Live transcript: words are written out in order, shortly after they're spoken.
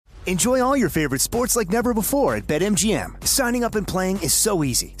Enjoy all your favorite sports like never before at BetMGM. Signing up and playing is so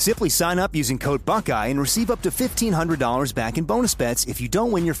easy. Simply sign up using code Buckeye and receive up to $1,500 back in bonus bets if you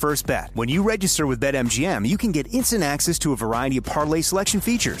don't win your first bet. When you register with BetMGM, you can get instant access to a variety of parlay selection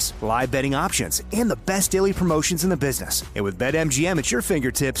features, live betting options, and the best daily promotions in the business. And with BetMGM at your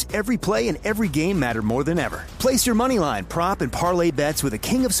fingertips, every play and every game matter more than ever. Place your moneyline, prop, and parlay bets with the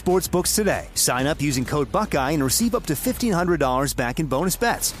king of sportsbooks today. Sign up using code Buckeye and receive up to $1,500 back in bonus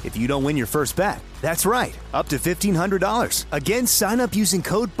bets if you don't win your first bet. That's right, up to $1,500. Again, sign up using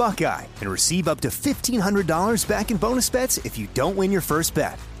code Buckeye and receive up to $1,500 back in bonus bets if you don't win your first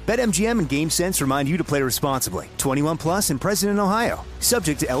bet. BetMGM and GameSense remind you to play responsibly. 21 plus and present in Ohio.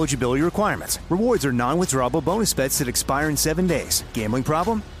 Subject to eligibility requirements. Rewards are non-withdrawable bonus bets that expire in 7 days. Gambling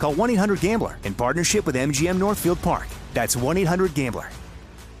problem? Call 1-800-GAMBLER in partnership with MGM Northfield Park. That's 1-800-GAMBLER.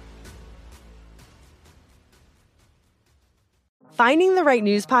 Finding the right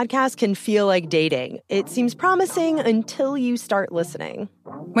news podcast can feel like dating. It seems promising until you start listening.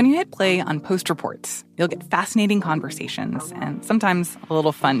 When you hit play on Post Reports, you'll get fascinating conversations and sometimes a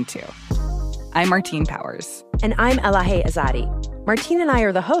little fun, too. I'm Martine Powers. And I'm Elahe Azadi. Martine and I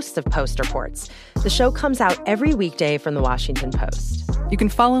are the hosts of Post Reports. The show comes out every weekday from the Washington Post. You can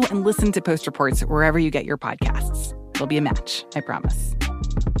follow and listen to Post Reports wherever you get your podcasts. It'll be a match, I promise.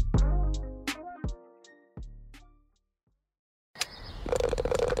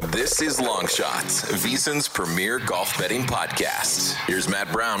 This is Long Shots, VSiN's premier golf betting podcast. Here's Matt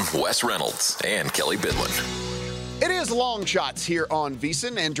Brown, Wes Reynolds, and Kelly Bidlin. It is Long Shots here on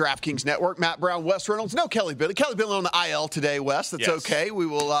VSiN and DraftKings Network. Matt Brown, Wes Reynolds, no Kelly Bidlin. Kelly Bidlin on the IL today, Wes. That's okay. We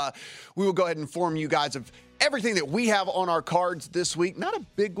will go ahead and inform you guys of everything that we have on our cards this week. Not a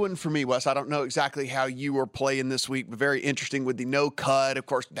big one for me, Wes. I don't know exactly how you are playing this week, but very interesting with the no cut, of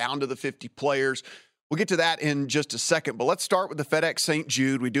course, down to the 50 players. We'll get to that in just a second, but let's start with the FedEx St.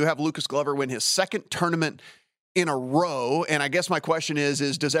 Jude. We do have Lucas Glover win his second tournament in a row, and I guess my question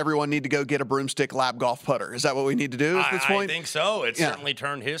is does everyone need to go get a broomstick lab golf putter? Is that what we need to do at this point? I think so. It certainly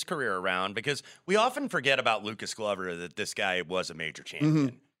turned his career around because we often forget about Lucas Glover that this guy was a major champion.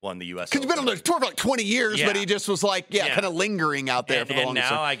 Mm-hmm. Won the U.S. Because he's been on the tour for like 20 years, but he just was like, kind of lingering out there for the longest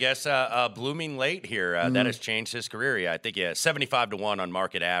time. And now, I guess, blooming late here, that has changed his career. Yeah, I think 75-1 on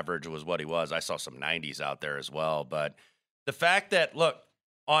market average was what he was. I saw some 90s out there as well. But the fact that, look,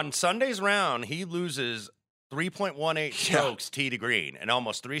 on Sunday's round, he loses 3.18 strokes tee to green and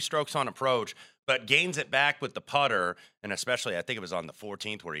almost 3 strokes on approach, but gains it back with the putter, and especially I think it was on the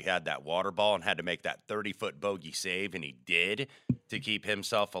 14th where he had that water ball and had to make that 30-foot bogey save, and he did to keep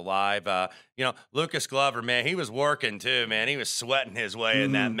himself alive. Lucas Glover, man, he was working too, man. He was sweating his way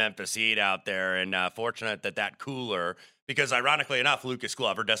in that Memphis heat out there, and fortunate that cooler, because ironically enough, Lucas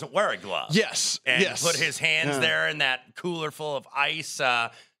Glover doesn't wear a glove. And put his hands there in that cooler full of ice,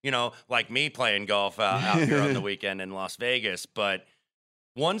 like me playing golf out here on the weekend in Las Vegas, but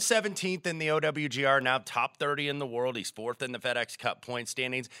 117th in the OWGR, now top 30 in the world. He's 4th in the FedEx Cup point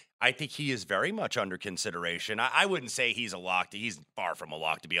standings. I think he is very much under consideration. I wouldn't say he's a lock. He's far from a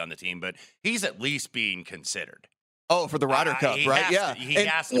lock to be on the team, but he's at least being considered. Oh, for the Ryder Cup, right? He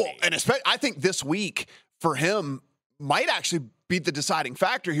has to be. And especially, I think this week for him might actually be the deciding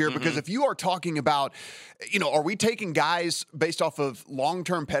factor here, because if you are talking about, are we taking guys based off of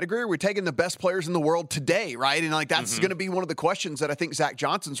long-term pedigree? Are we taking the best players in the world today, right? And that's going to be one of the questions that I think Zach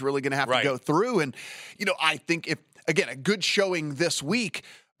Johnson's really going to have to go through. And, I think if, again, a good showing this week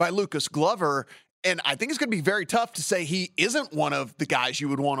by Lucas Glover, and I think it's going to be very tough to say he isn't one of the guys you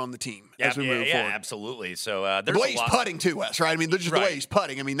would want on the team as we move forward. Yeah, absolutely. So there's the way he's putting too, Wes, right? I mean, just the way he's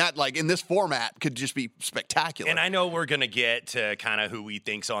putting. I mean, that in this format could just be spectacular. And I know we're going to get to kind of who he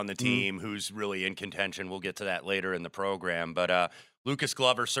thinks on the team, who's really in contention. We'll get to that later in the program. But Lucas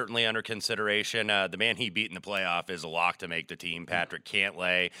Glover certainly under consideration. The man he beat in the playoff is a lock to make the team, Patrick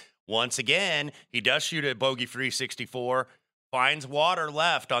Cantlay. Once again, he does shoot a bogey-free 64. Finds water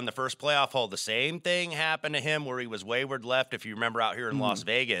left on the first playoff hole. The same thing happened to him where he was wayward left, if you remember, out here in Las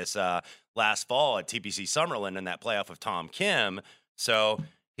Vegas last fall at TPC Summerlin in that playoff of Tom Kim. So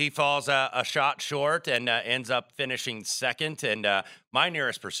he falls a shot short and ends up finishing second. And my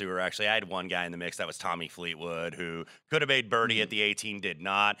nearest pursuer, actually, I had one guy in the mix. That was Tommy Fleetwood, who could have made birdie at the 18, did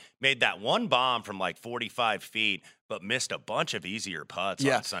not. Made that one bomb from like 45 feet, but missed a bunch of easier putts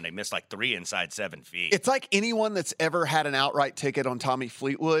on Sunday. Missed like 3 inside 7 feet. It's like anyone that's ever had an outright ticket on Tommy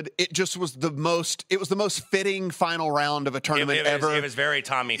Fleetwood. It just was the most fitting final round of a tournament ever. It was very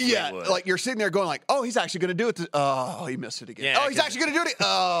Tommy Fleetwood. Yeah, like you're sitting there going like, oh, he's actually going to do it. Oh, he missed it again. Yeah, he's actually going to do it.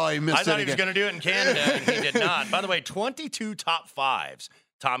 Oh, he missed it again. I thought he was going to do it in Canada, and he did not. By the way, 22 top 5s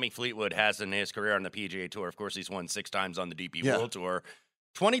Tommy Fleetwood has in his career on the PGA Tour. Of course, he's won 6 times on the DP World Tour.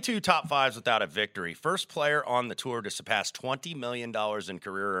 22 top fives without a victory. First player on the tour to surpass $20 million in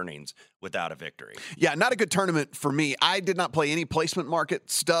career earnings without a victory. Yeah, not a good tournament for me. I did not play any placement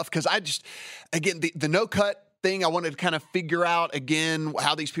market stuff because again, the no-cut thing, I wanted to kind of figure out, again,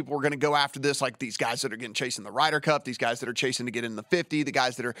 how these people were going to go after this, like these guys that are getting chasing the Ryder Cup, these guys that are chasing to get in the 50, the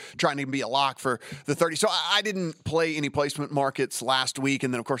guys that are trying to be a lock for the 30. So I didn't play any placement markets last week,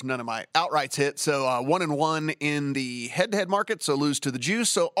 and then, of course, none of my outrights hit. So 1-1 in the head-to-head market, so lose to the juice.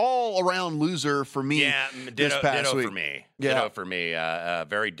 So all-around loser for me this past week. For me. Yeah. Ditto for me.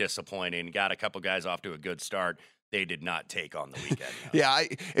 Very disappointing. Got a couple guys off to a good start. They did not take on the weekend. Yeah,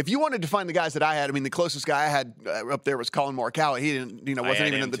 if you wanted to find the guys that I had, I mean, the closest guy I had up there was Colin Morikawa. He didn't, wasn't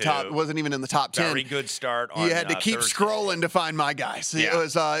even in the top. Wasn't even in the top 10. Very good start. On, you had to keep Thursday. scrolling to find my guys. Yeah. It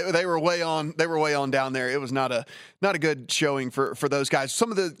was they were way on. They were way on down there. It was not a good showing for those guys. Some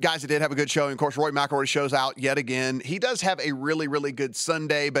of the guys that did have a good showing, of course, Roy McIlroy shows out yet again. He does have a really, really good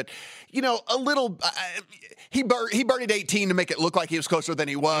Sunday, but a little. He birdied 18 to make it look like he was closer than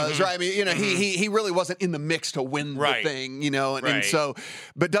he was, right? I mean, he really wasn't in the mix to win the thing, and so,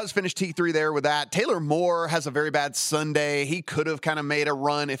 but does finish T3 there with that. Taylor Moore has a very bad Sunday. He could have kind of made a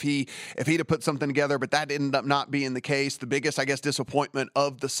run if he'd have put something together, but that ended up not being the case. The biggest, I guess, disappointment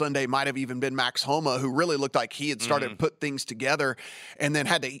of the Sunday might have even been Max Homa, who really looked like he had started to put things together and then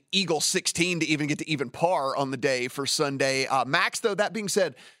had to eagle 16 to even get to even par on the day for Sunday. Max, though, that being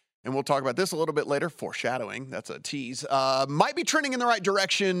said, and we'll talk about this a little bit later, foreshadowing, that's a tease, might be trending in the right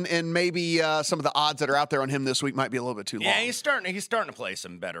direction, and maybe some of the odds that are out there on him this week might be a little bit too long. Yeah, he's starting to play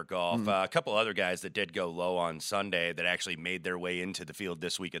some better golf. A couple other guys that did go low on Sunday that actually made their way into the field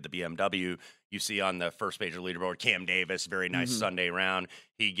this week at the BMW. You see on the first page of the leaderboard, Cam Davis, very nice Sunday round.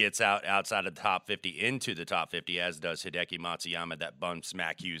 He gets outside of the top 50 into the top 50, as does Hideki Matsuyama, that bumps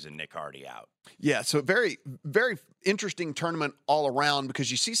Mac Hughes and Nick Hardy out. Yeah, so very, very interesting tournament all around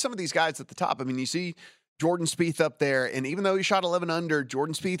because you see some of these guys at the top. I mean, you see Jordan Spieth up there, and even though he shot 11 under,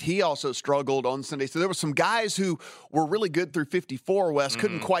 Jordan Spieth, he also struggled on Sunday. So there were some guys who were really good through 54, Wes,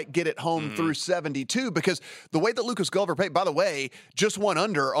 couldn't quite get it home through 72 because the way that Lucas Glover played, by the way, just 1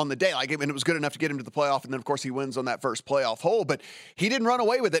 under on the day, and it was good enough to get him to the playoff, and then, of course, he wins on that first playoff hole, but he didn't run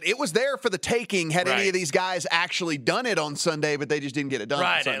away with it. It was there for the taking had any of these guys actually done it on Sunday, but they just didn't get it done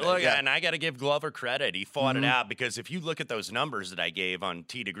on Sunday. Look, and I got to give Glover credit. He fought it out because if you look at those numbers that I gave on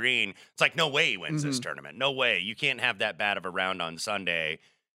tee to green, it's like no way he wins this tournament. No way. You can't have that bad of a round on Sunday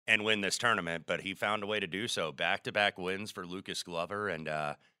and win this tournament, but he found a way to do so. Back-to-back wins for Lucas Glover, and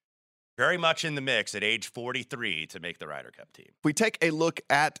very much in the mix at age 43 to make the Ryder Cup team. If we take a look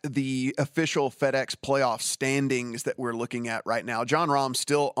at the official FedEx playoff standings that we're looking at right now, Jon Rahm's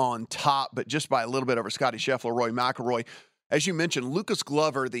still on top, but just by a little bit over Scotty Scheffler, Roy McIlroy. As you mentioned, Lucas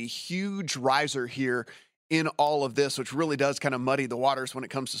Glover, the huge riser here in all of this, which really does kind of muddy the waters when it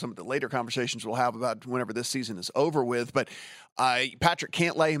comes to some of the later conversations we'll have about whenever this season is over with. But Patrick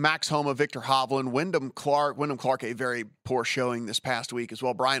Cantlay, Max Homa, Victor Hovland, Wyndham Clark, a very poor showing this past week as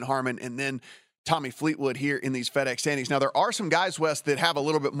well, Brian Harman, and then Tommy Fleetwood here in these FedEx standings. Now, there are some guys, Wes, that have a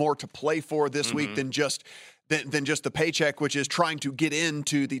little bit more to play for this week than just the paycheck, which is trying to get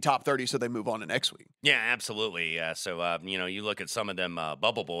into the top 30 so they move on to next week. Yeah, absolutely. So, you look at some of them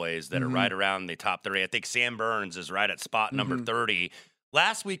bubble boys that are right around the top 30. I think Sam Burns is right at spot number 30.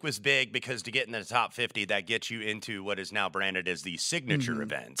 Last week was big because to get in the top 50, that gets you into what is now branded as the signature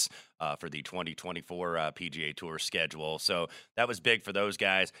events for the 2024 PGA Tour schedule. So that was big for those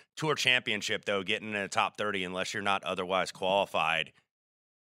guys. Tour Championship, though, getting in the top 30 unless you're not otherwise qualified,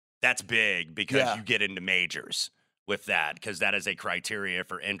 that's big because you get into majors with that because that is a criteria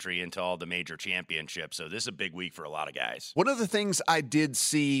for entry into all the major championships. So this is a big week for a lot of guys. One of the things I did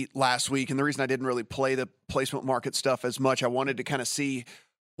see last week, and the reason I didn't really play the placement market stuff as much, I wanted to kind of see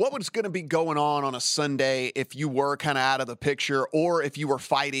what was going to be going on a Sunday if you were kind of out of the picture or if you were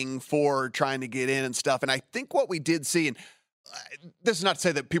fighting for trying to get in and stuff. And I think what we did see, and this is not to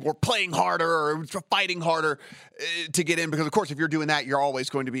say that people were playing harder or fighting harder to get in, because of course, if you're doing that, you're always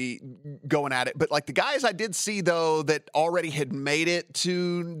going to be going at it. But like the guys I did see though, that already had made it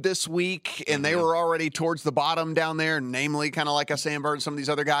to this week and they were already towards the bottom down there, namely kind of like a Sandberg and some of these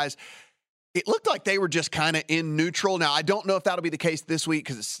other guys, it looked like they were just kind of in neutral. Now, I don't know if that'll be the case this week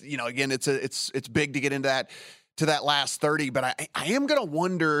because, again, it's big to get into that to that last 30, but I am going to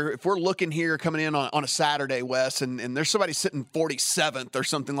wonder if we're looking here coming in on a Saturday, Wes, and there's somebody sitting 47th or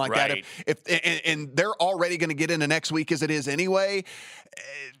something like that. And they're already going to get into next week as it is anyway.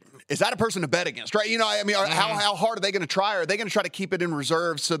 Is that a person to bet against, right? How hard are they going to try? Are they going to try to keep it in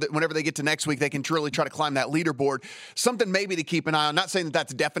reserve so that whenever they get to next week, they can truly try to climb that leaderboard? Something maybe to keep an eye on. Not saying that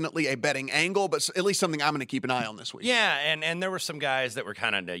that's definitely a betting angle, but at least something I'm going to keep an eye on this week. Yeah, and there were some guys that were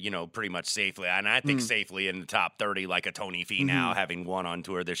kind of, pretty much safely, and I think safely in the top 30, like a Tony Finau, having won on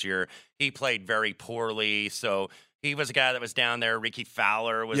tour this year. He played very poorly, so he was a guy that was down there. Ricky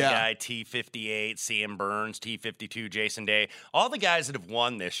Fowler was a guy, T58, Sam Burns, T52, Jason Day. All the guys that have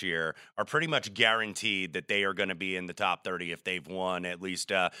won this year are pretty much guaranteed that they are going to be in the top 30 if they've won at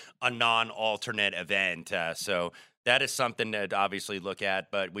least a non-alternate event. So that is something to obviously look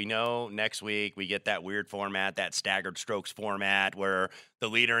at. But we know next week we get that weird format, that staggered strokes format, where the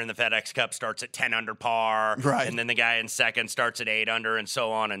leader in the FedEx Cup starts at 10 under par, right, and then the guy in second starts at 8 under, and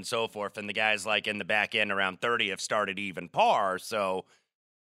so on and so forth. And the guys like in the back end around 30 have started even par. So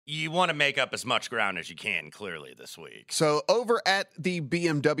you want to make up as much ground as you can, clearly, this week. So over at the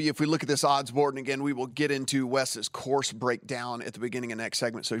BMW, if we look at this odds board, and again, we will get into Wes's course breakdown at the beginning of next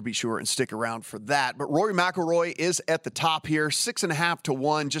segment, so be sure and stick around for that. But Rory McIlroy is at the top here, 6.5 to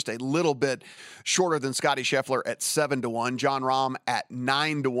 1, just a little bit shorter than Scottie Scheffler at 7 to 1. John Rahm at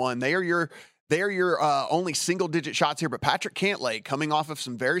 9 to 1. They are your only single-digit shots here, but Patrick Cantlay, coming off of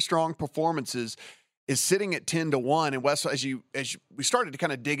some very strong performances, is sitting at 10 to 1. And Wes, as we started to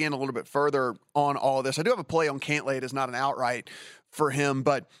kind of dig in a little bit further on all of this, I do have a play on Cantlay. It is not an outright for him,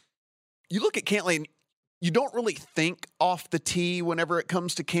 but you look at Cantlay and you don't really think off the tee whenever it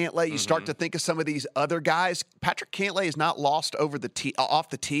comes to Cantlay. You start to think of some of these other guys. Patrick Cantlay has not lost off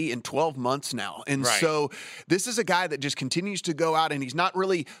the tee in 12 months now. And so this is a guy that just continues to go out, and he's not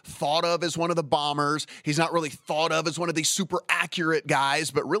really thought of as one of the bombers. He's not really thought of as one of these super accurate guys,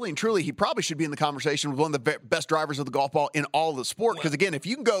 but really and truly, he probably should be in the conversation with one of the best drivers of the golf ball in all of the sport. Because again, if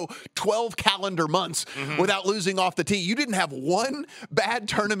you can go 12 calendar months without losing off the tee, you didn't have one bad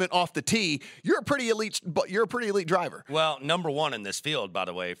tournament off the tee, you're a pretty elite driver. Well, number one in this field, by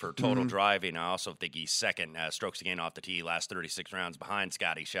the way, for total driving. I also think he's second strokes again off the tee, last 36 rounds behind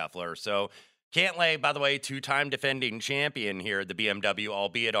Scottie Scheffler. So Cantlay, by the way, two-time defending champion here at the BMW,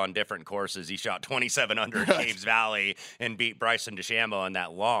 albeit on different courses. He shot 27 under at Caves Valley and beat Bryson DeChambeau in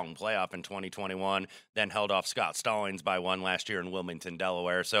that long playoff in 2021, then held off Scott Stallings by one last year in Wilmington,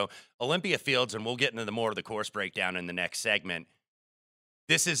 Delaware. So Olympia Fields, and we'll get into more of the course breakdown in the next segment.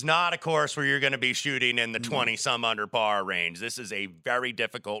 This is not a course where you're going to be shooting in the 20-some under par range. This is a very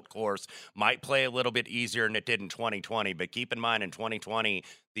difficult course. Might play a little bit easier than it did in 2020, but keep in mind in 2020,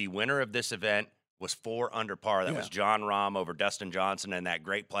 the winner of this event was 4 under par. That was John Rahm over Dustin Johnson in that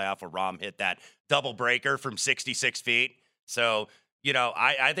great playoff where Rahm hit that double breaker from 66 feet. So,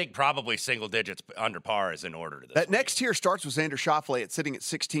 I think probably single digits under par is in order to this. That next tier starts with Xander Schauffele sitting at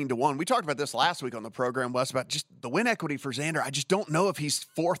 16 to 1. We talked about this last week on the program, Wes, about just the win equity for Xander. I just don't know if he's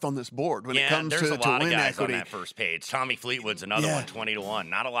fourth on this board when it comes to win equity. There's a lot of guys on that first page. Tommy Fleetwood's another one, 20 to 1.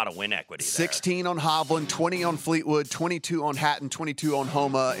 Not a lot of win equity there. 16 on Hovland, 20 on Fleetwood, 22 on Hatton, 22 on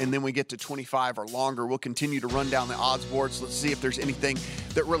Homa, and then we get to 25 or longer. We'll continue to run down the odds boards. Let's see if there's anything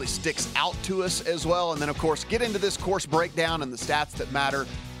that really sticks out to us as well. And then, of course, get into this course breakdown and the stats that matter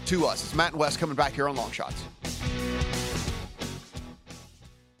to us. It's Matt and Wes coming back here on Long Shots.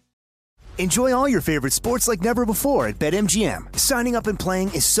 Enjoy all your favorite sports like never before at BetMGM. Signing up and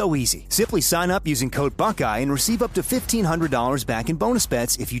playing is so easy. Simply sign up using code Buckeye and receive up to $1,500 back in bonus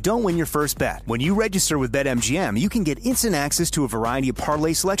bets if you don't win your first bet. When you register with BetMGM, you can get instant access to a variety of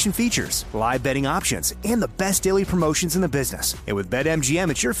parlay selection features, live betting options, and the best daily promotions in the business. And with BetMGM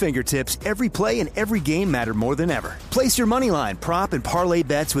at your fingertips, every play and every game matter more than ever. Place your moneyline, prop, and parlay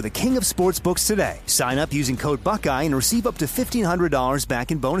bets with the king of sportsbooks today. Sign up using code Buckeye and receive up to $1,500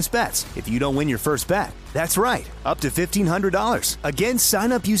 back in bonus bets if you don't win your first bet. That's right, up to $1,500. Again,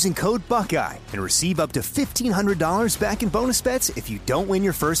 sign up using code Buckeye and receive up to $1,500 back in bonus bets if you don't win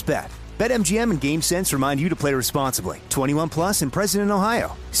your first bet. BetMGM and GameSense remind you to play responsibly. 21 plus and present in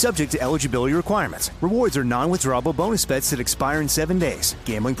Ohio. Subject to eligibility requirements. Rewards are non-withdrawable bonus bets that expire in 7 days.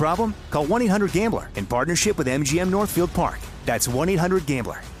 Gambling problem? Call 1-800-GAMBLER in partnership with MGM Northfield Park. That's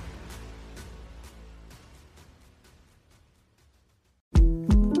 1-800-GAMBLER.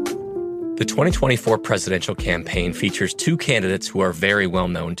 The 2024 presidential campaign features 2 candidates who are very well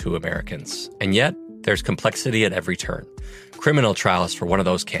known to Americans. And yet, there's complexity at every turn. Criminal trials for one of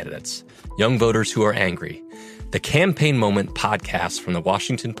those candidates. Young voters who are angry. The Campaign Moment podcast from the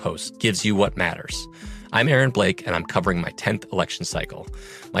Washington Post gives you what matters. I'm Aaron Blake, and I'm covering my 10th election cycle.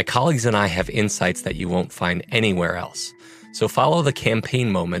 My colleagues and I have insights that you won't find anywhere else. So follow the campaign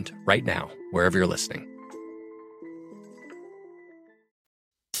moment right now, wherever you're listening.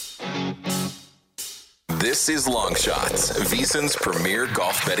 This is Long Shots, VSiN's premier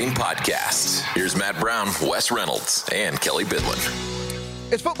golf betting podcast. Here's Matt Brown, Wes Reynolds, and Kelly Bidlin.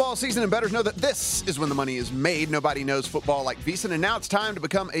 It's football season, and bettors know that this is when the money is made. Nobody knows football like VSiN, and now it's time to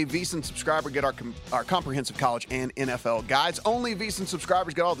become a VSiN subscriber. Get our comprehensive college and NFL guides. Only VSiN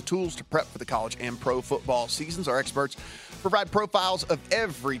subscribers get all the tools to prep for the college and pro football seasons. Our experts provide profiles of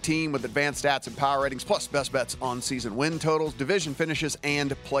every team with advanced stats and power ratings, plus best bets on season win totals, division finishes,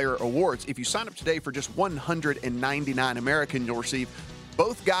 and player awards. If you sign up today for just $199 American, you'll receive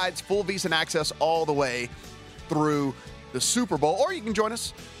both guides, full VSiN access all the way through the Super Bowl, or you can join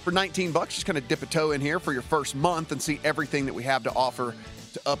us for $19. Just kind of dip a toe in here for your first month and see everything that we have to offer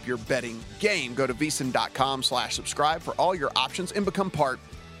to up your betting game. Go to VSiN.com/subscribe for all your options and become part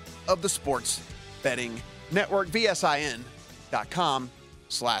of the Sports Betting Network.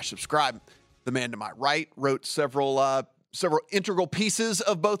 VSIN.com/subscribe. The man to my right wrote several integral pieces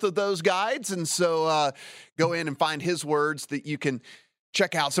of both of those guides, and so go in and find his words that you can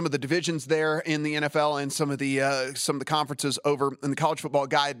check out some of the divisions there in the NFL and some of the conferences over in the college football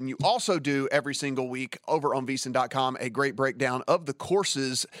guide. And you also do every single week over on VSiN.com a great breakdown of the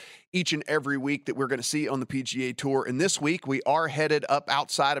courses each and every week that we're going to see on the PGA Tour. And this week we are headed up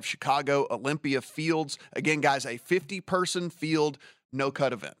outside of Chicago, Olympia Fields. Again, guys, a 50-person field,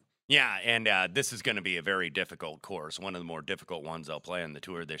 no-cut event. Yeah, and this is going to be a very difficult course, one of the more difficult ones they'll play on the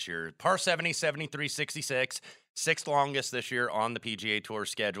tour this year. Par 70, 73, 66, sixth longest this year on the PGA Tour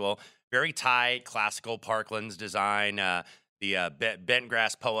schedule. Very tight, classical Parklands design. The bent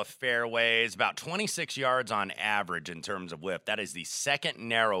grass POA fairways, about 26 yards on average in terms of width. That is the second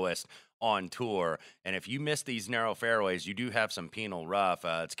narrowest on tour. And if you miss these narrow fairways, you do have some penal rough.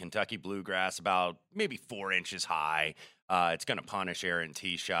 It's Kentucky bluegrass, about maybe 4 inches high. It's going to punish errant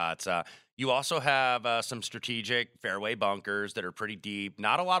tee shots. You also have some strategic fairway bunkers that are pretty deep.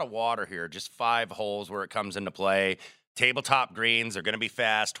 Not a lot of water here, just 5 holes where it comes into play. Tabletop greens are going to be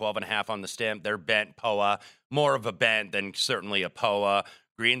fast, 12.5 on the stem. They're bent POA, more of a bent than certainly a POA.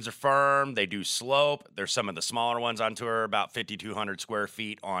 Greens are firm. They do slope. There's some of the smaller ones on tour, about 5,200 square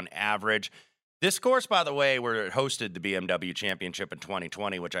feet on average. This course, by the way, where it hosted the BMW Championship in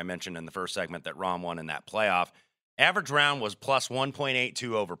 2020, which I mentioned in the first segment that Rahm won in that playoff, average round was plus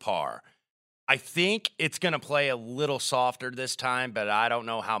 1.82 over par. I think it's going to play a little softer this time, but I don't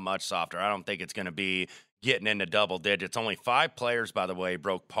know how much softer. I don't think it's going to be getting into double digits. Only 5 players, by the way,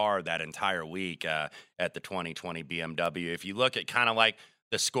 broke par that entire week at the 2020 BMW. If you look at kind of like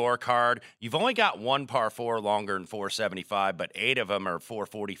the scorecard, you've only got 1 par 4 longer than 475, but 8 of them are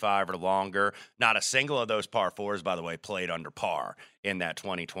 445 or longer. Not a single of those par 4s, by the way, played under par in that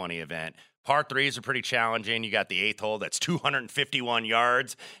 2020 event. Par 3s are pretty challenging. You got the 8th hole that's 251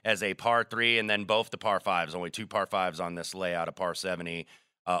 yards as a par 3, and then both the par 5s. Only 2 par 5s on this layout, a par 70,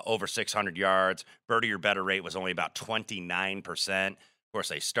 over 600 yards. Birdie or better rate was only about 29%. Of course,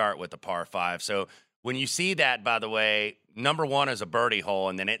 they start with the par 5. So when you see that, by the way, number 1 is a birdie hole,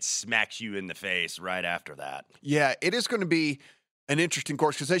 and then it smacks you in the face right after that. Yeah, it is going to be an interesting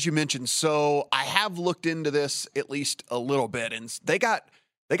course because, as you mentioned, so I have looked into this at least a little bit, and they got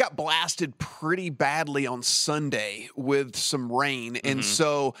blasted pretty badly on Sunday with some rain. Mm-hmm. And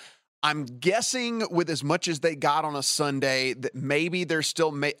so I'm guessing with as much as they got on a Sunday that maybe there's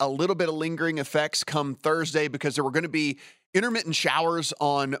still a little bit of lingering effects come Thursday because there were going to be intermittent showers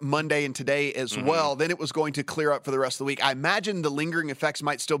on Monday and today as well. Then it was going to clear up for the rest of the week. I imagine the lingering effects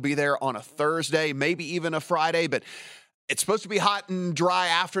might still be there on a Thursday, maybe even a Friday, but it's supposed to be hot and dry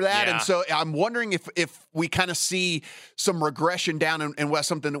after that. Yeah. And so I'm wondering if we kind of see some regression down and Wes,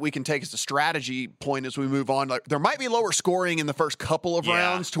 something that we can take as a strategy point as we move on. Like, there might be lower scoring in the first couple of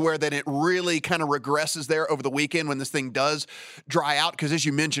rounds to where then it really kind of regresses there over the weekend when this thing does dry out. Because as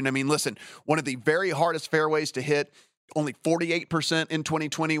you mentioned, I mean, listen, one of the very hardest fairways to hit, only 48% in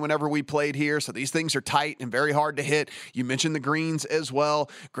 2020 whenever we played here. So these things are tight and very hard to hit. You mentioned the greens as well.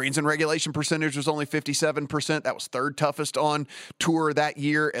 Greens and regulation percentage was only 57%. That was third toughest on tour that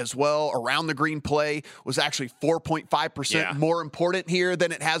year as well. Around the green play was actually 4.5% more important here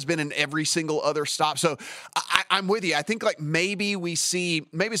than it has been in every single other stop. So I'm with you. I think like maybe we see,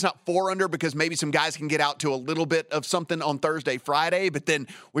 maybe it's not 4 under because maybe some guys can get out to a little bit of something on Thursday, Friday, but then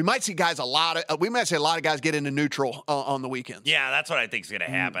we might see guys a lot of guys get into neutral on the weekends. Yeah, that's what I think is going to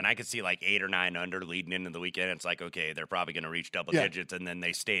happen. I could see like 8 or 9 under leading into the weekend. It's like, okay, they're probably going to reach double digits, and then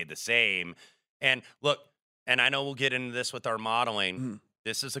they stay the same. And look, and I know we'll get into this with our modeling.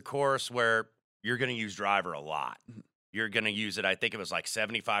 This is a course where you're going to use driver a lot. You're going to use it, I think it was like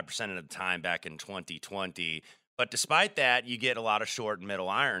 75% of the time back in 2020. But despite that, you get a lot of short and middle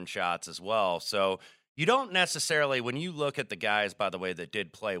iron shots as well. So you don't necessarily, when you look at the guys, by the way, that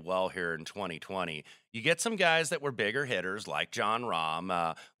did play well here in 2020, you get some guys that were bigger hitters like John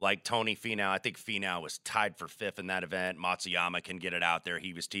Rahm, like Tony Finau. I think Finau was tied for 5th in that event. Matsuyama can get it out there.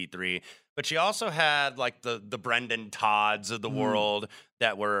 He was T3. But she also had like the Brendan Todds of the world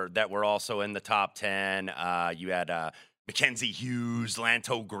that were also in the top 10. You had Mackenzie Hughes,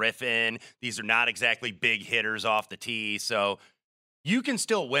 Lanto Griffin. These are not exactly big hitters off the tee. So you can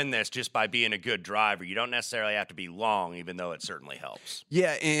still win this just by being a good driver. You don't necessarily have to be long, even though it certainly helps.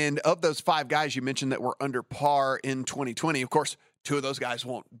 Yeah, and of those 5 guys you mentioned that were under par in 2020, of course, 2 of those guys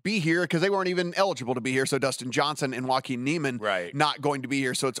won't be here because they weren't even eligible to be here. So Dustin Johnson and Joaquin Niemann not going to be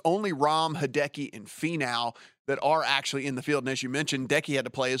here. So it's only Rahm, Hideki, and Finau that are actually in the field. And as you mentioned, Hideki had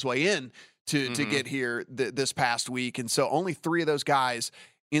to play his way in to get here this past week. And so only 3 of those guys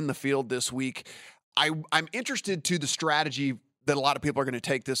in the field this week. I'm interested to the strategy that a lot of people are going to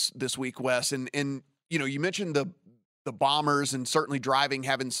take this week, Wes. And you know, you mentioned the Bombers and certainly driving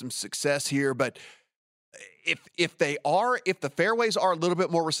having some success here, but if the fairways are a little bit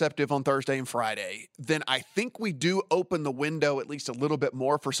more receptive on Thursday and Friday, then I think we do open the window at least a little bit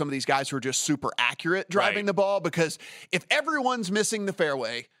more for some of these guys who are just super accurate driving the ball, because if everyone's missing the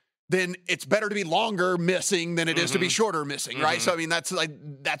fairway, then it's better to be longer missing than it is to be shorter missing, right? So I mean,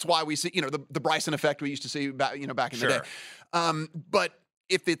 that's why we see, you know, the Bryson effect we used to see back in the day. But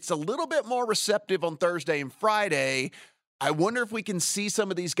if it's a little bit more receptive on Thursday and Friday, I wonder if we can see some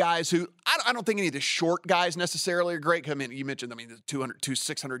of these guys who I don't think any of the short guys necessarily are great. I mean, you mentioned, the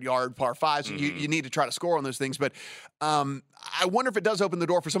 600-yard par 5s. You need to try to score on those things. But I wonder if it does open the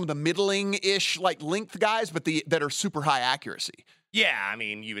door for some of the middling-ish, like length guys, but that are super high accuracy. Yeah, I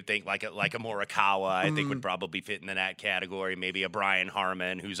mean, you would think like a Morikawa, I think would probably fit into that category. Maybe a Brian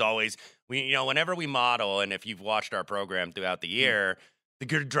Harmon, who's always, whenever we model, and if you've watched our program throughout the year, the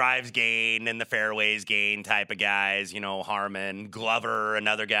good drives gain and the fairways gain type of guys, Harmon, Glover,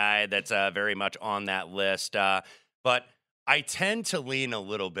 another guy that's very much on that list. But I tend to lean a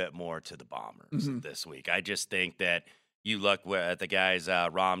little bit more to the Bombers this week. I just think that you look at the guys,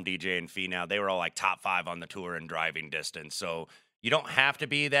 Rahm, DJ, and Finau, they were all like top 5 on the tour in driving distance. So you don't have to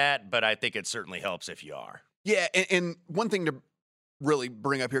be that, but I think it certainly helps if you are. Yeah, and one thing to really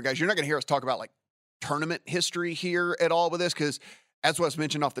bring up here, guys, you're not going to hear us talk about like tournament history here at all with this, because as was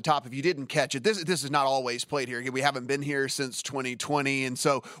mentioned off the top, if you didn't catch it, this is not always played here. We haven't been here since 2020, and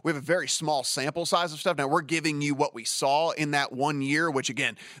so we have a very small sample size of stuff. Now, we're giving you what we saw in that 1 year, which,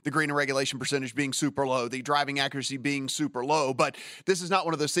 again, the green and regulation percentage being super low, the driving accuracy being super low, but this is not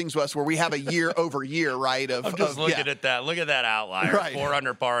one of those things, Wes, where we have a year over year, right? I'm just looking at that. Look at that outlier, 4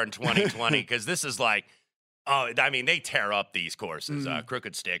 under par in 2020, because this is like, they tear up these courses.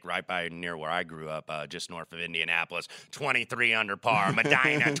 Crooked Stick, right by near where I grew up, just north of Indianapolis, 23 under par.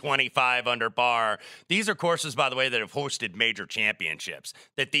 Medina, 25 under par. These are courses, by the way, that have hosted major championships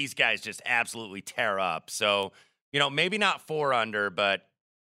that these guys just absolutely tear up. So, maybe not 4 under, but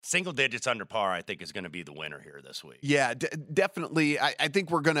single digits under par, I think, is going to be the winner here this week. Yeah, definitely. I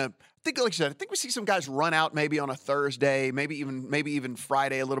think we're going to, like you said, I think we see some guys run out maybe on a Thursday, maybe even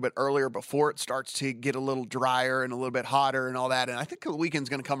Friday a little bit earlier before it starts to get a little drier and a little bit hotter and all that. And I think the weekend's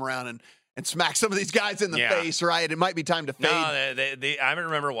going to come around and smack some of these guys in the face, right? It might be time to fade. No, I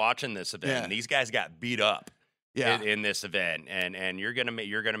remember watching this event, and these guys got beat up. In this event, and you're gonna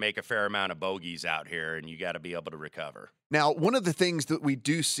make a fair amount of bogeys out here, and you got to be able to recover. Now, one of the things that we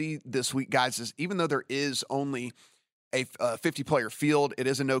do see this week, guys, is even though there is only a 50-player field, it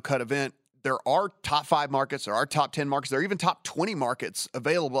is a no-cut event. There are top 5 markets, there are top 10 markets, there are even top 20 markets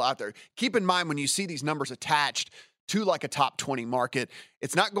available out there. Keep in mind when you see these numbers attached to like a top 20 market,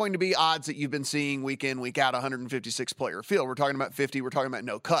 it's not going to be odds that you've been seeing week in, week out, 156 player field. We're talking about 50. We're talking about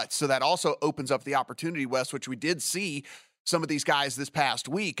no cuts. So that also opens up the opportunity, Wes, which we did see some of these guys this past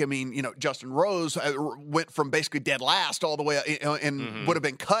week. I mean, Justin Rose went from basically dead last all the way and would have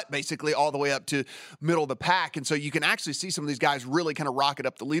been cut basically all the way up to middle of the pack. And so you can actually see some of these guys really kind of rocket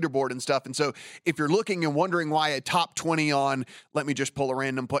up the leaderboard and stuff. And so if you're looking and wondering why a top 20 on, let me just pull a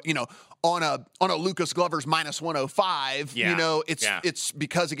random put, on a Lucas Glover's minus 105, it's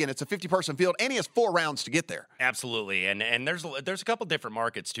because, again, it's a 50-person field and he has 4 rounds to get there. Absolutely. And there's a couple different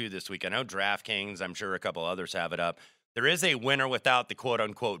markets too this week. I know DraftKings, I'm sure a couple others have it up. There is a winner without the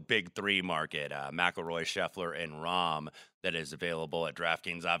quote-unquote big 3 market, McIlroy, Scheffler, and Rahm, that is available at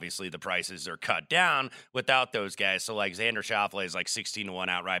DraftKings. Obviously, the prices are cut down without those guys. So, like, Xander Schauffele is like 16-1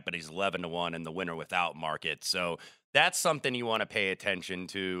 outright, but he's 11-1 in the winner without market. So That's something you want to pay attention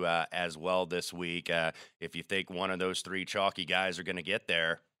to as well this week. If you think one of those three chalky guys are going to get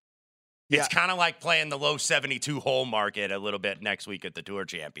there, it's kind of like playing the low 72 hole market a little bit next week at the Tour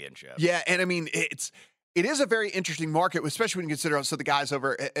Championship. Yeah, and I mean, it is a very interesting market, especially when you consider also the guys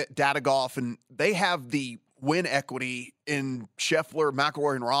over at Data Golf, and they have the win equity in Scheffler,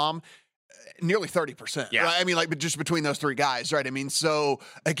 McIlroy, and Rahm. Nearly 30%. Yeah. Right? I mean, like, just between those three guys, right? I mean, so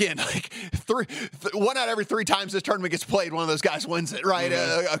again, like one out of every three times this tournament gets played, one of those guys wins it, right?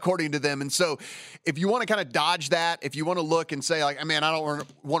 According to them. And so if you want to kind of dodge that, if you want to look and say, like, man, I don't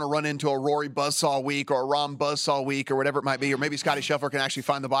want to run into a Rory Buzzsaw week or a Rahm Buzzsaw week or whatever it might be, or maybe Scotty Scheffler can actually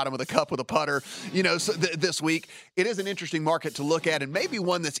find the bottom of the cup with a putter, so this week, it is an interesting market to look at, and maybe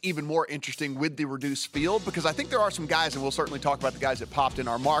one that's even more interesting with the reduced field, because I think there are some guys, and we'll certainly talk about the guys that popped in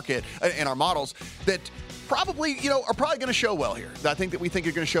our market, in our models, that probably, are probably going to show well here. I think that we think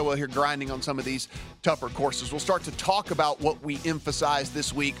are going to show well here grinding on some of these tougher courses. We'll start to talk about what we emphasize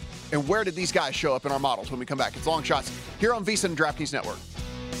this week and where did these guys show up in our models when we come back. It's Long Shots here on VSiN and DraftKings Network.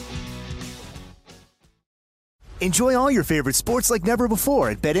 Enjoy all your favorite sports like never before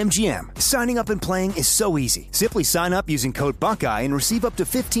at BetMGM. Signing up and playing is so easy. Simply sign up using code Buckeye and receive up to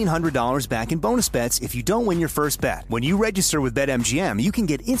 $1,500 back in bonus bets if you don't win your first bet. When you register with BetMGM, you can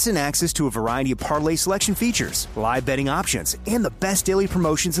get instant access to a variety of parlay selection features, live betting options, and the best daily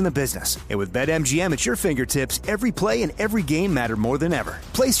promotions in the business. And with BetMGM at your fingertips, every play and every game matter more than ever.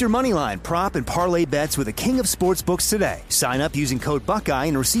 Place your moneyline, prop, and parlay bets with the king of sportsbooks today. Sign up using code Buckeye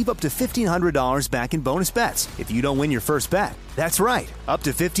and receive up to $1,500 back in bonus bets if you don't win your first bet. That's right, up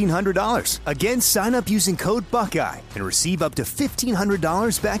to $1,500. Again, sign up using code Buckeye and receive up to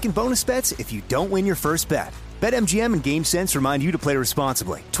 $1,500 back in bonus bets if you don't win your first bet. BetMGM and GameSense remind you to play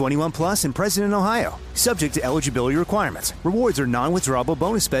responsibly. 21 plus and present in Ohio. Subject to eligibility requirements. Rewards are non-withdrawable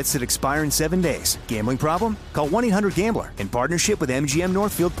bonus bets that expire in 7 days. Gambling problem? Call 1-800-GAMBLER in partnership with MGM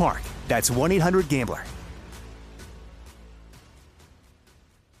Northfield Park. That's 1-800-GAMBLER.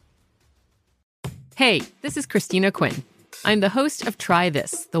 Hey, this is Christina Quinn. I'm the host of Try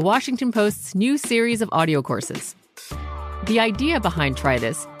This, the Washington Post's new series of audio courses. The idea behind Try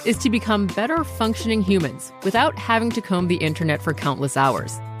This is to become better functioning humans without having to comb the internet for countless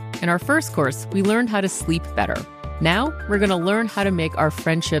hours. In our first course, we learned how to sleep better. Now, we're going to learn how to make our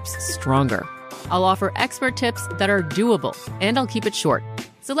friendships stronger. I'll offer expert tips that are doable, and I'll keep it short.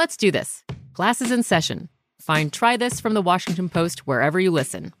 So let's do this. Class is in session. Find Try This from the Washington Post wherever you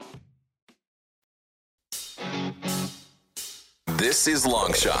listen. This is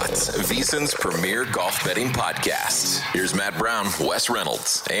Long Shots, VSiN's premier golf betting podcast. Here's Matt Brown, Wes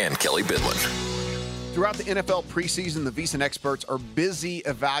Reynolds, and Kelly Bidlin. Throughout the NFL preseason, the VSiN experts are busy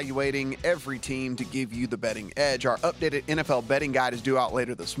evaluating every team to give you the betting edge. Our updated NFL betting guide is due out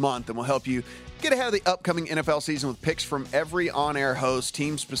later this month and will help you get ahead of the upcoming NFL season with picks from every on-air host,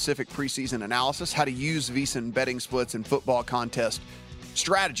 team-specific preseason analysis, how to use VSiN betting splits in football contest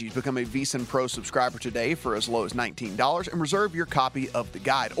strategies. Become a VSiN Pro subscriber today for as low as $19 and reserve your copy of the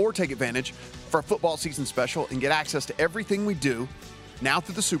guide, or take advantage of our football season special and get access to everything we do now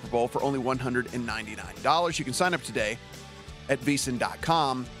through the Super Bowl for only $199. You can sign up today at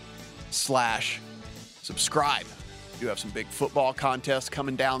VSiN.com/subscribe. We do have some big football contests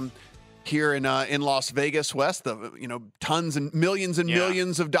coming down here in Las Vegas, West, tons and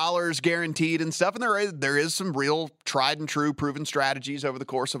millions of dollars guaranteed and stuff. And there is some real tried and true proven strategies over the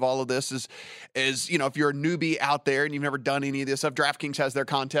course of all of this. Is if you're a newbie out there and you've never done any of this stuff, DraftKings has their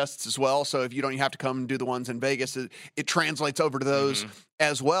contests as well. So if you don't have to come and do the ones in Vegas, it translates over to those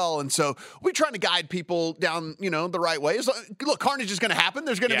as well. And so we're trying to guide people down, the right way. Look, carnage is going to happen.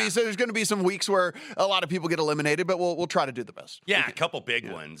 There's going to be some weeks where a lot of people get eliminated, but we'll try to do the best. Yeah, a couple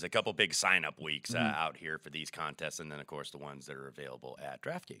big ones, a couple big sign-up weeks out here for these contests, and then of course the ones that are available at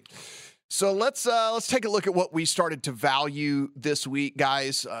DraftKings. So let's take a look at what we started to value this week,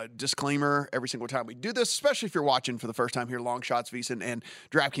 guys. Disclaimer: every single time we do this, especially if you're watching for the first time here, Long Shots, VSiN, and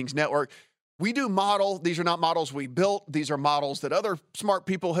DraftKings Network. We do model. These are not models we built. These are models that other smart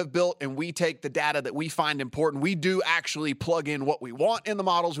people have built, and we take the data that we find important. We do actually plug in what we want in the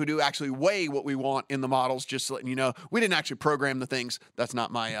models. We do actually weigh what we want in the models. Just letting you know, we didn't actually program the things. That's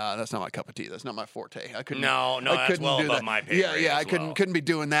not my cup of tea. That's not my forte. I couldn't. No, that's well above my pay grade. Yeah. I couldn't be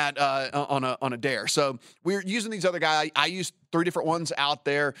doing that on a dare. So we're using these other guys. I used 3 different ones out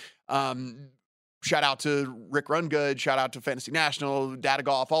there. Shout out to Rick Rungood, shout out to Fantasy National, Data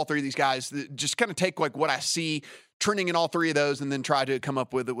Golf, all 3 of these guys. Just kind of take like what I see trending in all 3 of those and then try to come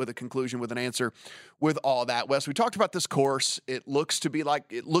up with a conclusion, with an answer with all that. Wes, we talked about this course. It looks to be like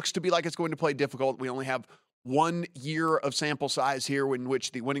it's going to play difficult. We only have 1 year of sample size here in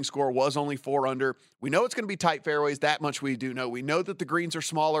which the winning score was only 4 under. We know it's going to be tight fairways. That much we do know. We know that the greens are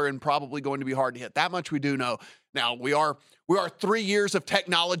smaller and probably going to be hard to hit. That much we do know. Now, we are 3 years of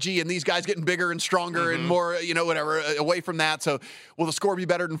technology and these guys getting bigger and stronger and more, whatever, away from that. So will the score be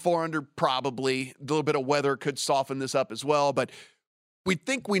better than 4 under? Probably. A little bit of weather could soften this up as well, but we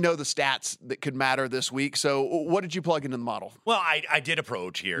think we know the stats that could matter this week. So what did you plug into the model? Well, I did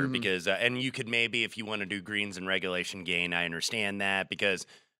approach here because, and you could maybe, if you want to do greens and regulation gain, I understand that because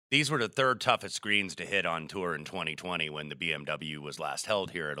these were the third toughest greens to hit on tour in 2020 when the BMW was last held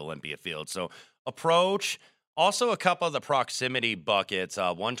here at Olympia Field. So approach, also a couple of the proximity buckets,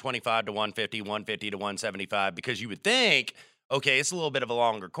 125 to 150, 150 to 175, because you would think, okay, it's a little bit of a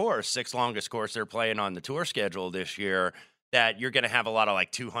longer course, 6th longest course they're playing on the tour schedule this year, that you're going to have a lot of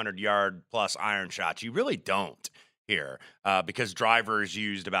like 200-yard plus iron shots. You really don't here because drivers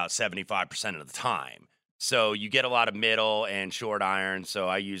used about 75% of the time. So you get a lot of middle and short iron. So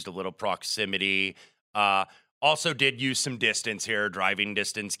I used a little proximity. Also did use some distance here, driving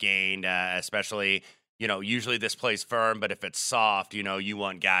distance gained, especially, usually this plays firm, but if it's soft, you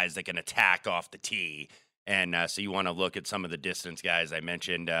want guys that can attack off the tee. And so you want to look at some of the distance guys. I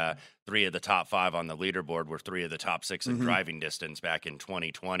mentioned 3 of the top 5 on the leaderboard were 3 of the top 6 in driving distance back in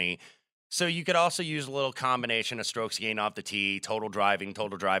 2020. So you could also use a little combination of strokes gained off the tee, total driving.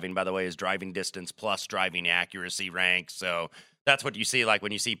 Total driving, by the way, is driving distance plus driving accuracy rank. So that's what you see. Like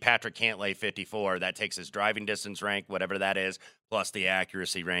when you see Patrick Cantlay 54, that takes his driving distance rank, whatever that is, plus the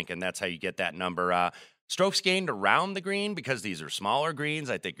accuracy rank. And that's how you get that number. Strokes gained around the green because these are smaller greens.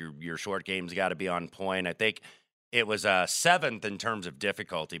 I think your short game's got to be on point. I think it was 7th in terms of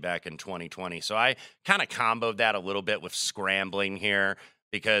difficulty back in 2020. So I kind of comboed that a little bit with scrambling here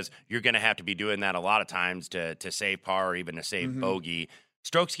because you're going to have to be doing that a lot of times to save par or even to save bogey.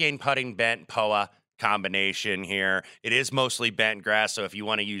 Strokes gained putting bent POA combination here. It is mostly bent grass, so if you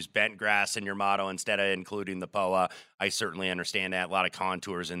want to use bent grass in your model instead of including the POA, I certainly understand that. A lot of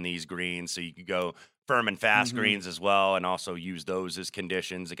contours in these greens, so you could go firm and fast greens as well, and also use those as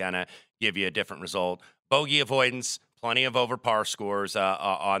conditions to kind of give you a different result. Bogey avoidance, plenty of over par scores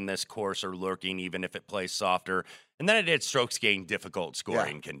on this course are lurking, even if it plays softer. And then I did strokes gained difficult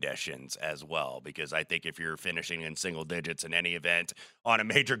scoring conditions as well, because I think if you're finishing in single digits in any event on a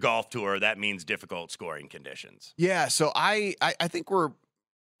major golf tour, that means difficult scoring conditions. Yeah, so I think we're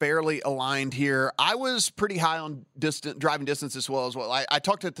fairly aligned here. I was pretty high on driving distance as well. I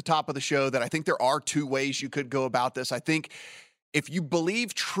talked at the top of the show that I think there are 2 ways you could go about this. I think if you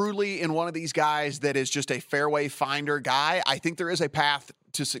believe truly in one of these guys that is just a fairway finder guy, I think there is a path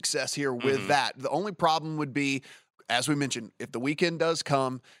to success here with that. The only problem would be, as we mentioned, if the weekend does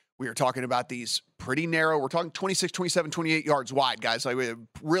come, we are talking about these pretty narrow, we're talking 26, 27, 28 yards wide, guys. Like we have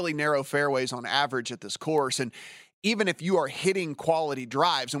really narrow fairways on average at this course. And even if you are hitting quality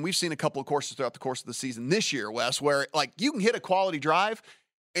drives, and we've seen a couple of courses throughout the course of the season this year, Wes, where like you can hit a quality drive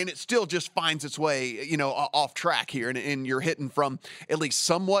and it still just finds its way, off track here. And you're hitting from at least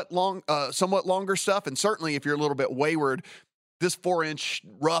somewhat longer stuff. And certainly if you're a little bit wayward, this 4-inch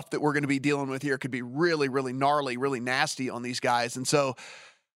rough that we're going to be dealing with here could be really, really gnarly, really nasty on these guys. And so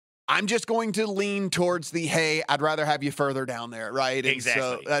I'm just going to lean towards hey, I'd rather have you further down there, right? And exactly.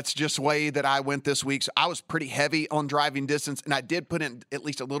 So that's just the way that I went this week. So I was pretty heavy on driving distance, and I did put in at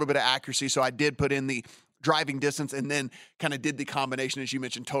least a little bit of accuracy. So I did put in the driving distance and then kind of did the combination, as you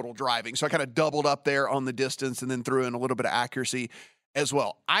mentioned, total driving. So I kind of doubled up there on the distance and then threw in a little bit of accuracy as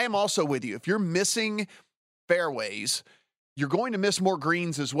well. I am also with you. If you're missing fairways, you're going to miss more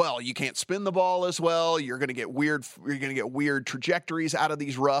greens as well. You can't spin the ball as well. You're going to get weird trajectories out of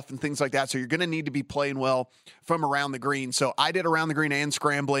these rough and things like that. So you're going to need to be playing well from around the green. So I did around the green and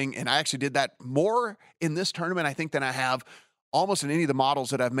scrambling, and I actually did that more in this tournament, I think, than I have almost in any of the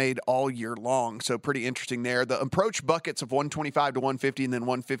models that I've made all year long. So pretty interesting there. The approach buckets of 125 to 150 and then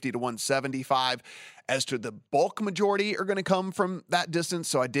 150 to 175 as to the bulk majority are going to come from that distance.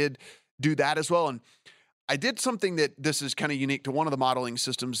 So I did do that as well. And I did something that this is kind of unique to one of the modeling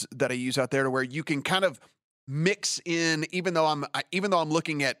systems that I use out there, to where you can kind of mix in, even though I'm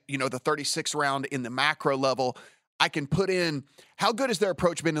looking at, the 36 round in the macro level, I can put in how good has their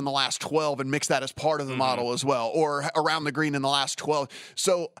approach been in the last 12 and mix that as part of the model as well, or around the green in the last 12.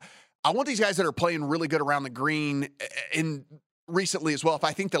 So I want these guys that are playing really good around the green in recently as well. If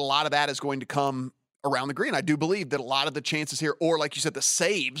I think that a lot of that is going to come around the green, I do believe that a lot of the chances here, or like you said, the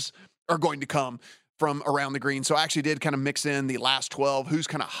saves are going to come from around the green. So I actually did kind of mix in the last 12, who's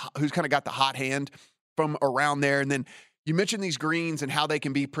kind of got the hot hand from around there. And then you mentioned these greens and how they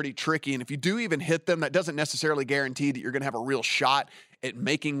can be pretty tricky. And if you do even hit them, that doesn't necessarily guarantee that you're going to have a real shot at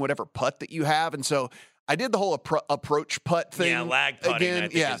making whatever putt that you have. And so I did the whole approach putt thing. Yeah, lag putting again. I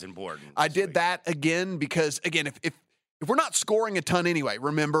think is important. I did that again because, again, if we're not scoring a ton anyway,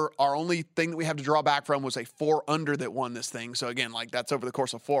 remember, our only thing that we have to draw back from was a 4 under that won this thing. So, again, like that's over the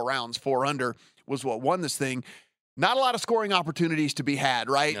course of 4 rounds. 4 under was what won this thing. Not a lot of scoring opportunities to be had,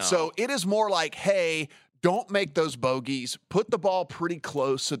 right? No. So it is more like, hey, don't make those bogeys. Put the ball pretty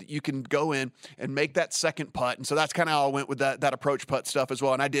close so that you can go in and make that second putt. And so that's kind of how I went with that approach putt stuff as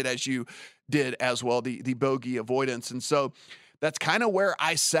well. And I did as you did as well, the bogey avoidance. And so that's kind of where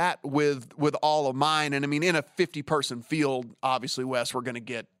I sat with all of mine. And I mean, in a 50-person field, obviously, Wes, we're going to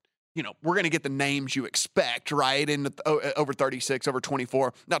get the names you expect, right? And over 36, over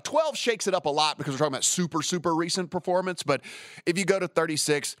 24. Now, 12 shakes it up a lot because we're talking about super, super recent performance. But if you go to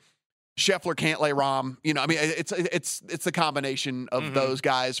 36, Scheffler, Cantlay, Rahm, I mean, it's the combination of those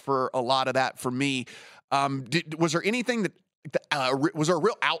guys for a lot of that for me. Was there anything was there a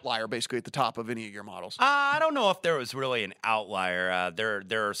real outlier basically at the top of any of your models? I don't know if there was really an outlier.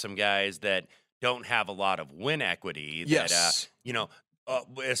 There are some guys that don't have a lot of win equity. Yes.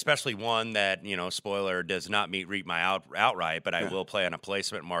 Especially one that, spoiler, does not meet my outright, but I will play on a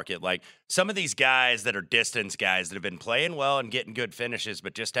placement market. Like some of these guys that are distance guys that have been playing well and getting good finishes,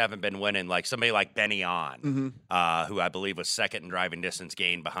 but just haven't been winning, like somebody like Benny On, who I believe was second in driving distance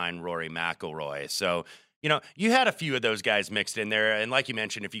gain behind Rory McIlroy. So, you had a few of those guys mixed in there. And like you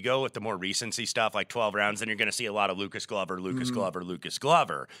mentioned, if you go with the more recency stuff, like 12 rounds, then you're going to see a lot of Lucas Glover.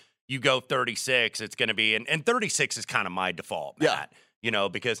 You go 36, it's going to be, and 36 is kind of my default, Matt.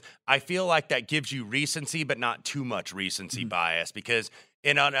 Because I feel like that gives you recency, but not too much recency bias. Because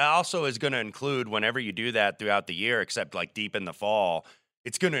it also is going to include, whenever you do that throughout the year, except like deep in the fall,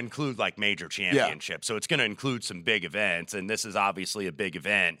 it's going to include like major championships. So it's going to include some big events. And this is obviously a big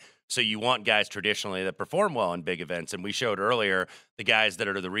event. So you want guys traditionally that perform well in big events. And we showed earlier the guys that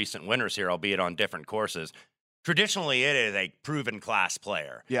are the recent winners here, albeit on different courses. Traditionally, it is a proven class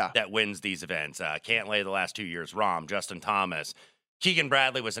player that wins these events. Cantlay the last 2 years, Rahm, Justin Thomas. Keegan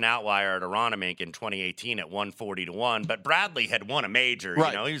Bradley was an outlier at Aronimink in 2018 at 140-1, but Bradley had won a major.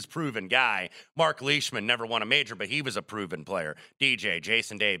 Right. He was a proven guy. Mark Leishman never won a major, but he was a proven player. DJ,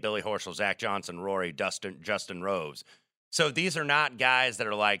 Jason Day, Billy Horschel, Zach Johnson, Rory, Justin Rose. So these are not guys that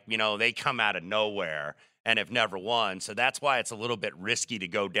are like, they come out of nowhere and have never won. So that's why it's a little bit risky to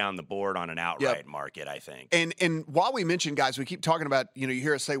go down the board on an outright market, I think. And while we mention guys, we keep talking about, you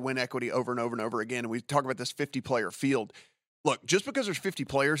hear us say win equity over and over and over again, and we talk about this 50-player field. Look, just because there's 50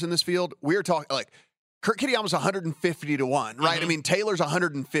 players in this field, we're talking like Kurt Kitayama's 150-1, right? I mean, Taylor's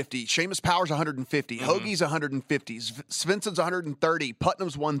 150, Seamus Power's 150, Hoagie's 150, Svensson's 130,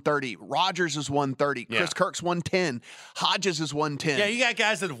 Putnam's 130, Rogers is 130, Chris Kirk's 110, Hodges is 110. Yeah, you got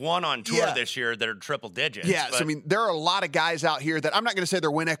guys that have won on tour this year that are triple digits. Yeah, so I mean, there are a lot of guys out here that I'm not going to say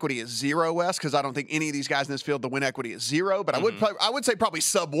their win equity is 0, Wes, because I don't think any of these guys in this field, the win equity is 0, but I would say probably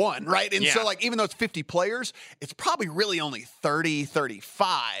sub 1, right? And so, like, even though it's 50 players, it's probably really only 30,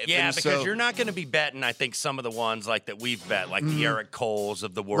 35. Yeah, and because you're not going to be betting, I think, some of the ones like that we've bet, like the Eric Coles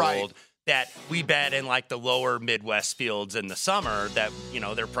of the world, that we bet in like the lower Midwest fields in the summer that,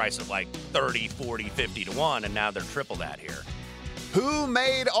 they're priced at like 30, 40, 50-1, and now they're triple that here. Who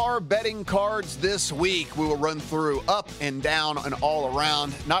made our betting cards this week? We will run through up and down and all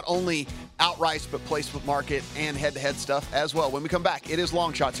around, not only outright, but placement market and head-to-head stuff as well. When we come back, it is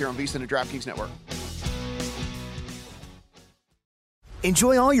Long Shots here on VSiN and DraftKings Network.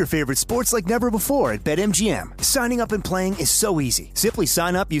 Enjoy all your favorite sports like never before at BetMGM. Signing up and playing is so easy. Simply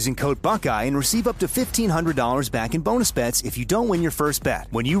sign up using code Buckeye and receive up to $1,500 back in bonus bets if you don't win your first bet.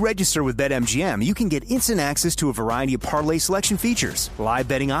 When you register with BetMGM, you can get instant access to a variety of parlay selection features, live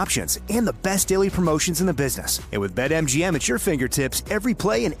betting options, and the best daily promotions in the business. And with BetMGM at your fingertips, every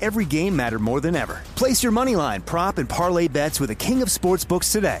play and every game matter more than ever. Place your moneyline, prop, and parlay bets with the king of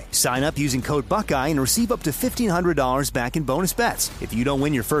sportsbooks today. Sign up using code Buckeye and receive up to $1,500 back in bonus bets if you don't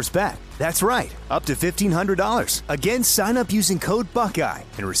win your first bet. That's right, up to $1,500. Again, sign up using code Buckeye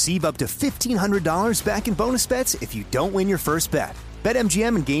and receive up to $1,500 back in bonus bets if you don't win your first bet.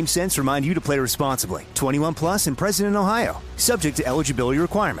 BetMGM and GameSense remind you to play responsibly. 21 plus and present in Ohio. Subject to eligibility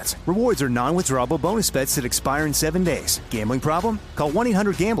requirements. Rewards are non-withdrawable bonus bets that expire in 7 days. Gambling problem? Call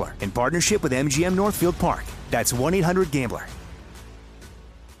 1-800-GAMBLER in partnership with MGM Northfield Park. That's 1-800-GAMBLER.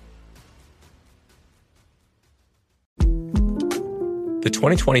 The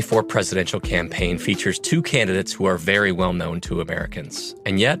 2024 presidential campaign features 2 candidates who are very well known to Americans.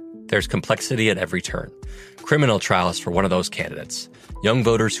 And yet, there's complexity at every turn. Criminal trials for one of those candidates. Young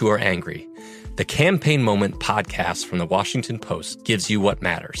voters who are angry. The Campaign Moment podcast from the Washington Post gives you what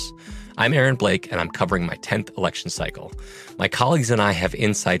matters. I'm Aaron Blake, and I'm covering my 10th election cycle. My colleagues and I have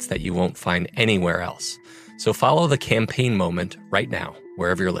insights that you won't find anywhere else. So follow the campaign moment right now,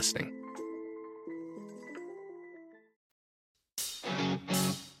 wherever you're listening.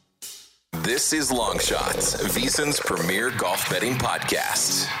 This is Long Shots, VSiN's premier golf betting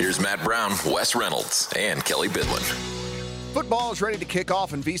podcast. Here's Matt Brown, Wes Reynolds, and Kelly Bidlin. Football is ready to kick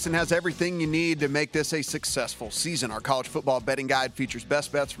off, and VSiN has everything you need to make this a successful season. Our college football betting guide features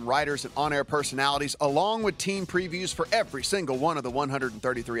best bets from writers and on-air personalities, along with team previews for every single one of the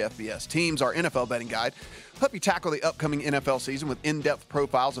 133 FBS teams. Our NFL betting guide help you tackle the upcoming NFL season with in-depth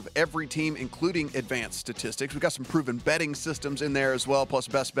profiles of every team, including advanced statistics. We've got some proven betting systems in there as well, plus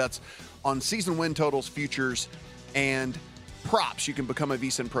best bets on season win totals, futures, and props. You can become a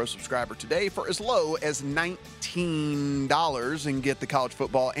VSiN Pro subscriber today for as low as $19 and get the college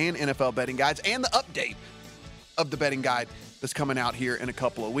football and NFL betting guides and the update of the betting guide that's coming out here in a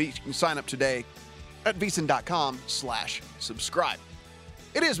couple of weeks. You can sign up today at VSiN.com/subscribe.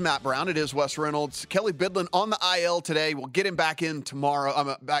 It is Matt Brown. It is Wes Reynolds. Kelly Bidlin on the IL today. We'll get him back in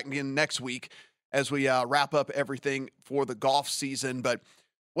tomorrow. Back in next week as we wrap up everything for the golf season. But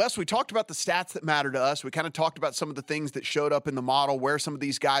Wes, we talked about the stats that matter to us. We kind of talked about some of the things that showed up in the model, where some of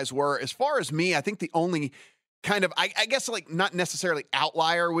these guys were. As far as me, I think the only kind of, I guess, like not necessarily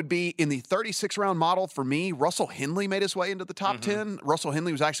outlier would be in the 36-round model for me. Russell Henley made his way into the top 10. Russell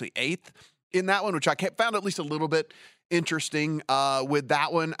Henley was actually 8th in that one, which I found at least a little bit interesting with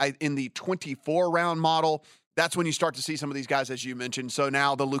that one. In the 24-round model, that's when you start to see some of these guys, as you mentioned. So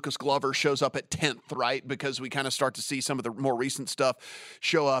now the Lucas Glover shows up at 10th, right? Because we kind of start to see some of the more recent stuff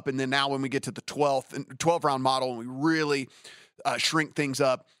show up. And then now when we get to the 12-round model and we really shrink things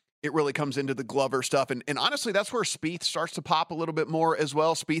up, it really comes into the Glover stuff. And honestly, that's where Spieth starts to pop a little bit more as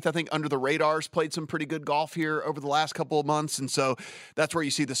well. Spieth, I think, under the radars, played some pretty good golf here over the last couple of months. And so that's where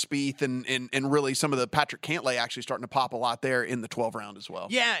you see the Spieth and really some of the Patrick Cantlay actually starting to pop a lot there in the 12-round as well.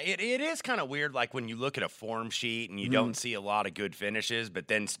 Yeah, it is kind of weird, like when you look at a form sheet and you don't see a lot of good finishes, but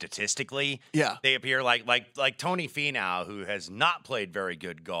then statistically, they appear like Tony Finau, who has not played very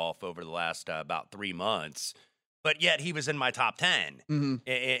good golf over the last about 3 months. But yet he was in my top 10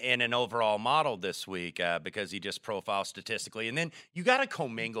 in an overall model this week because he just profiles statistically. And then you got to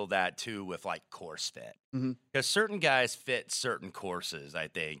commingle that, too, with, like, course fit. Because certain guys fit certain courses, I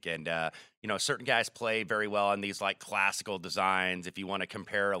think. And, certain guys play very well on these, like, classical designs. If you want to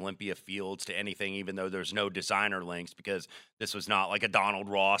compare Olympia Fields to anything, even though there's no designer links, because this was not like a Donald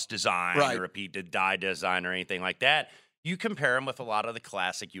Ross design or a Pete Dye design or anything like that, you compare them with a lot of the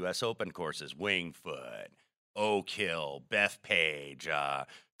classic U.S. Open courses, Wingfoot, Oak Hill, Bethpage,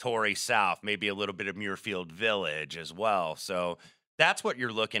 Torrey South, maybe a little bit of Muirfield Village as well. So that's what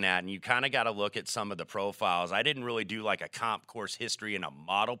you're looking at, and you kind of got to look at some of the profiles. I didn't really do like a comp course history in a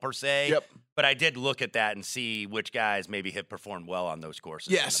model per se, but I did look at that and see which guys maybe have performed well on those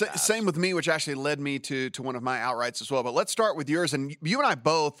courses. Yeah, same with me, which actually led me to one of my outrights as well. But let's start with yours, and you and I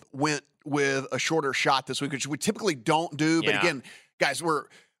both went with a shorter shot this week, which we typically don't do. But again, guys,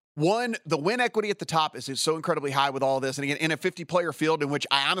 the win equity at the top is so incredibly high with all this. And again, in a 50-player field in which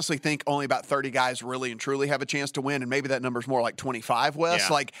I honestly think only about 30 guys really and truly have a chance to win, and maybe that number's more like 25, Wes.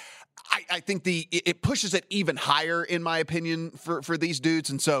 Yeah. Like, I think it pushes it even higher, in my opinion, for these dudes.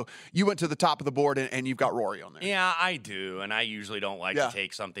 And so you went to the top of the board, and you've got Rory on there. Yeah, I do. And I usually don't like to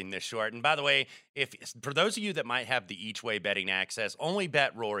take something this short. And by the way, for those of you that might have the each-way betting access, only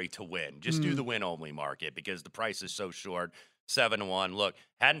bet Rory to win. Just do the win-only market because the price is so short. 7-1. Look,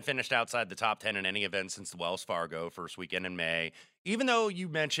 hadn't finished outside the top 10 in any event since the Wells Fargo first weekend in May. Even though you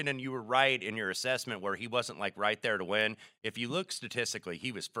mentioned, and you were right in your assessment, where he wasn't like right there to win, if you look statistically,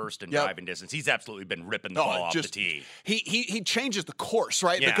 he was first in driving distance. He's absolutely been ripping the ball off the tee. He changes the course,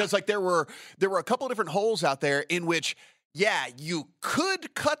 right? Yeah. Because like there were a couple of different holes out there in which, you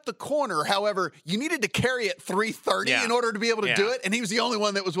could cut the corner. However, you needed to carry it 330 in order to be able to do it, and he was the only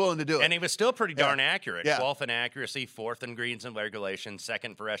one that was willing to do it. And he was still pretty darn accurate. 12th in accuracy, 4th in greens and regulation,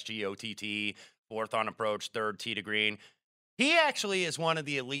 2nd for SGOTT, 4th on approach, 3rd tee to green. He actually is one of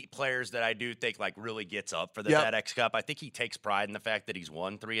the elite players that I do think like really gets up for the FedEx Cup. I think he takes pride in the fact that he's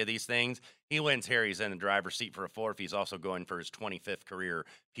won 3 of these things. He wins here. He's in the driver's seat for a 4th. He's also going for his 25th career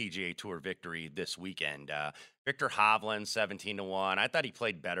PGA Tour victory this weekend. Victor Hovland, 17-1. I thought he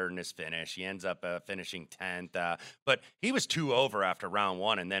played better in his finish. He ends up finishing 10th. But he was 2 over after round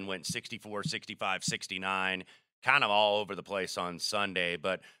 1 and then went 64, 65, 69, kind of all over the place on Sunday.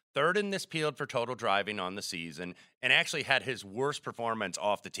 But 3rd in this field for total driving on the season, and actually had his worst performance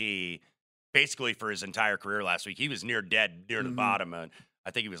off the tee basically for his entire career last week. He was near dead, near the bottom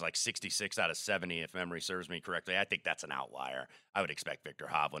I think he was like 66 out of 70, if memory serves me correctly. I think that's an outlier. I would expect Victor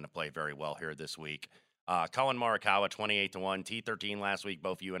Hovland to play very well here this week. Colin Morikawa, 28-1, T13 last week.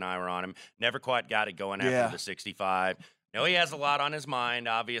 Both you and I were on him. Never quite got it going after the 65. No, he has a lot on his mind.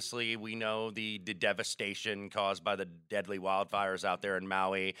 Obviously, we know the devastation caused by the deadly wildfires out there in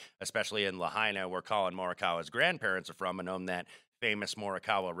Maui, especially in Lahaina, where Colin Morikawa's grandparents are from, and own that famous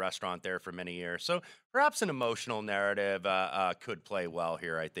Morikawa restaurant there for many years. So perhaps an emotional narrative could play well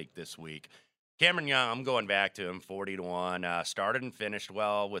here, I think, this week. Cameron Young, I'm going back to him, 40-1. Started and finished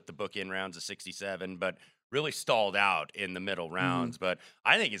well with the bookend rounds of 67, but really stalled out in the middle rounds. But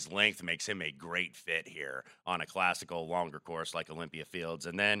I think his length makes him a great fit here on a classical longer course like Olympia Fields.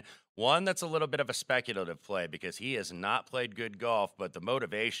 And then one that's a little bit of a speculative play because he has not played good golf, but the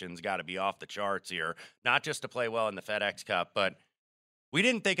motivation's got to be off the charts here, not just to play well in the FedEx Cup, but we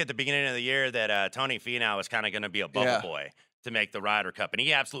didn't think at the beginning of the year that Tony Finau was kind of going to be a bubble boy to make the Ryder Cup, and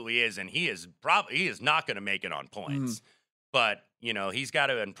he absolutely is, and he is not going to make it on points. But, you know, he's got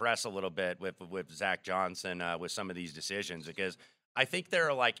to impress a little bit with Zach Johnson with some of these decisions because I think there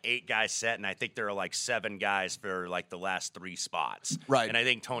are like 8 guys set, and I think there are like 7 guys for like the last 3 spots. Right. And I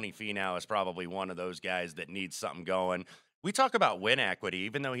think Tony Finau is probably one of those guys that needs something going. We talk about win equity,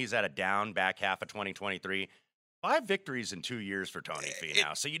 even though he's at a down back half of 2023. 5 victories in 2 years for Tony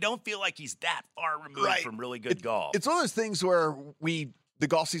Finau. So you don't feel like he's that far removed from really good golf. It's one of those things where the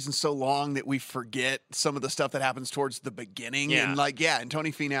golf season's so long that we forget some of the stuff that happens towards the beginning. And and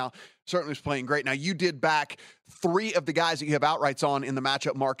Tony Finau certainly was playing great. Now, you did back 3 of the guys that you have outrights on in the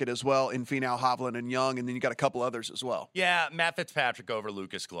matchup market as well in Finau, Hovland, and Young, and then you got a couple others as well. Yeah, Matt Fitzpatrick over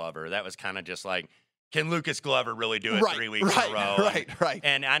Lucas Glover. That was kind of just like, can Lucas Glover really do it 3 weeks in a row? Right.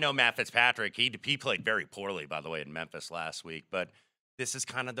 And I know Matt Fitzpatrick, he played very poorly, by the way, in Memphis last week. But this is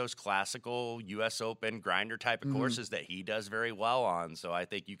kind of those classical U.S. Open grinder type of courses that he does very well on. So I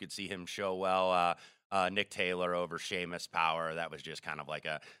think you could see him show well. Nick Taylor over Seamus Power. That was just kind of like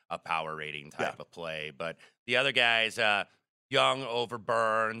a power rating type of play. But the other guys, Young over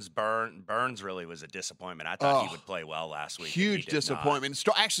Burns. Burns really was a disappointment. I thought he would play well last week. Huge disappointment.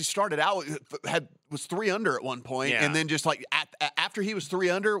 Actually started out, was 3 under at one point, and then just like after he was 3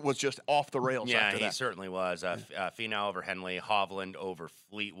 under, was just off the rails. Yeah, after he that. certainly was. Finau over Henley, Hovland over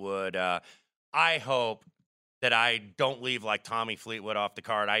Fleetwood. I hope that I don't leave like Tommy Fleetwood off the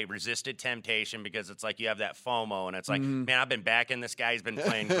card. I resisted temptation because it's like you have that FOMO, and it's like, man, I've been backing this guy. He's been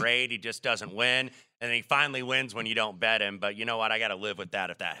playing great. He just doesn't win. And then he finally wins when you don't bet him. But you know what? I got to live with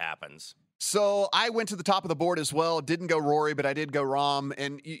that if that happens. So I went to the top of the board as well. Didn't go Rory, but I did go Rahm.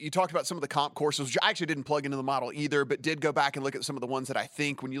 And you talked about some of the comp courses, which I actually didn't plug into the model either, but did go back and look at some of the ones that I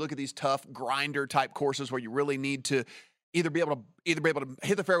think when you look at these tough grinder type courses where you really need to either be able to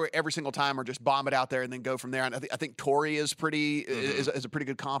hit the fairway every single time or just bomb it out there and then go from there. And I think Torrey is is a pretty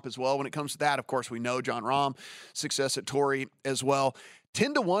good comp as well when it comes to that. Of course, we know John Rahm success at Torrey as well.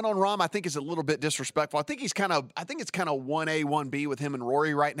 10-1 on Rahm, I think, is a little bit disrespectful. I think it's kind of 1A, 1B with him and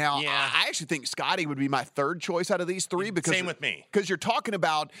Rory right now. Yeah. I actually think Scotty would be my 3rd choice out of these 3 because same with me. Because you're talking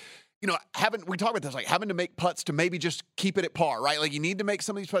about, you know, we talk about this, like having to make putts to maybe just keep it at par, right? Like you need to make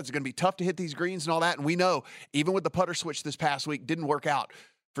some of these putts. It's going to be tough to hit these greens and all that. And we know even with the putter switch this past week, didn't work out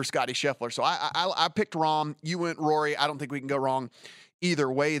for Scotty Scheffler. So I picked Rahm. You went Rory. I don't think we can go wrong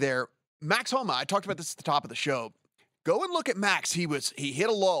either way there. Max Homa, I talked about this at the top of the show. Go and look at Max. He hit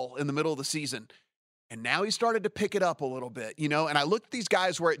a lull in the middle of the season, and now he started to pick it up a little bit, you know. And I looked at these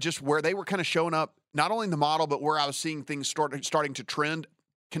guys where they were kind of showing up, not only in the model, but where I was seeing things starting to trend,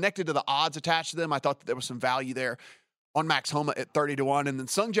 connected to the odds attached to them. I thought that there was some value there on Max Homa at 30-1. And then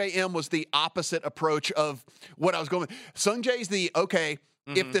Sung Jae M was the opposite approach of what I was going with. Sung Jae's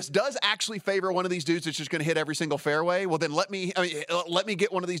if this does actually favor one of these dudes that's just going to hit every single fairway, well, then let me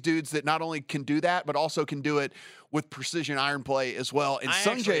get one of these dudes that not only can do that, but also can do it with precision iron play as well. And I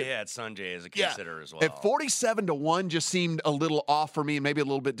actually had Sung Jae as a consider as well. At 47-1 just seemed a little off for me and maybe a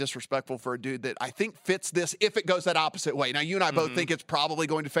little bit disrespectful for a dude that I think fits this if it goes that opposite way. Now, you and I both think it's probably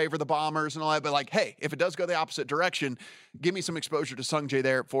going to favor the Bombers and all that, but like, hey, if it does go the opposite direction, give me some exposure to Sung Jae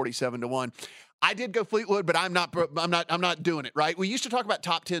there at 47-1. I did go Fleetwood, but I'm not doing it, right? We used to talk about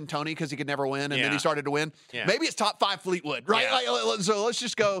top 10 Tony because he could never win, and then he started to win. Yeah. Maybe it's top 5 Fleetwood, right? Yeah. So let's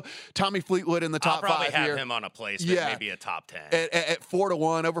just go Tommy Fleetwood in the top 5 here. I'll probably have him on a placement, maybe a top 10. At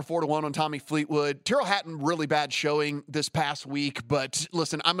 4-1, over 4-1 on Tommy Fleetwood. Tyrrell Hatton, really bad showing this past week, but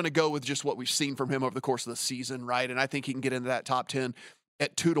listen, I'm going to go with just what we've seen from him over the course of the season, right? And I think he can get into that top 10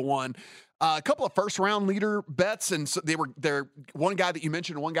 at 2-1. A couple of first-round leader bets, and so they're one guy that you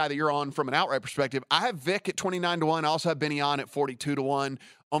mentioned and one guy that you're on from an outright perspective. I have Vic at 29-1. I also have Benny on at 42-1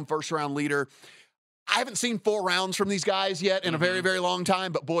 on first-round leader. I haven't seen 4 rounds from these guys yet in a very, very long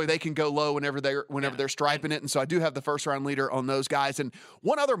time, but boy, they can go low whenever they're striping it. And so I do have the first round leader on those guys. And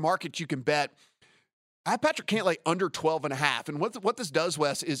one other market you can bet, I have Patrick Cantlay under 12.5. And what this does,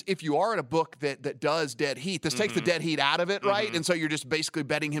 Wes, is if you are at a book that does dead heat, this takes the dead heat out of it, right? And so you're just basically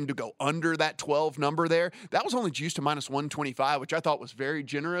betting him to go under that 12 number there. That was only juiced to minus 125, which I thought was very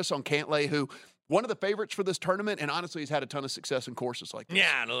generous on Cantlay, who one of the favorites for this tournament, and honestly, he's had a ton of success in courses like this.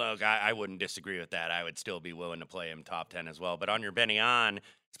 Yeah, look, I wouldn't disagree with that. I would still be willing to play him top 10 as well. But on your Benny On,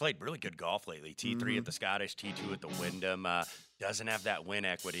 he's played really good golf lately. T3 at the Scottish, T2 at the Wyndham. Doesn't have that win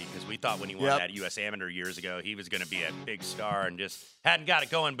equity because we thought when he won that U.S. Amateur years ago, he was going to be a big star and just hadn't got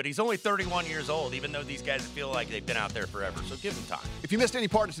it going. But he's only 31 years old, even though these guys feel like they've been out there forever. So give him time. If you missed any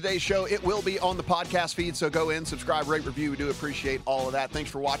part of today's show, it will be on the podcast feed. So go in, subscribe, rate, review. We do appreciate all of that.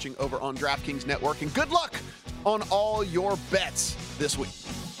 Thanks for watching over on DraftKings Network. And good luck on all your bets this week.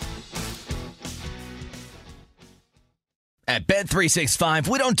 At Bet365,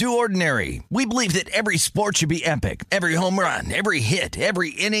 we don't do ordinary. We believe that every sport should be epic. Every home run, every hit,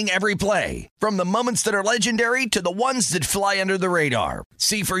 every inning, every play. From the moments that are legendary to the ones that fly under the radar.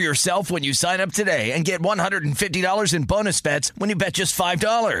 See for yourself when you sign up today and get $150 in bonus bets when you bet just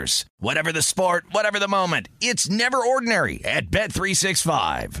 $5. Whatever the sport, whatever the moment, it's never ordinary at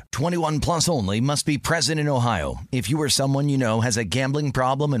Bet365. 21 plus only. Must be present in Ohio. If you or someone you know has a gambling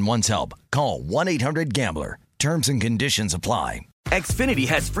problem and wants help, call 1-800-GAMBLER. Terms and conditions apply. Xfinity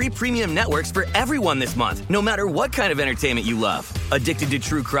has free premium networks for everyone this month, no matter what kind of entertainment you love. Addicted to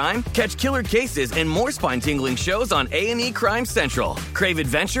true crime? Catch killer cases and more spine-tingling shows on A&E Crime Central. Crave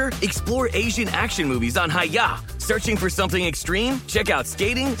adventure? Explore Asian action movies on Hi-YAH. Searching for something extreme? Check out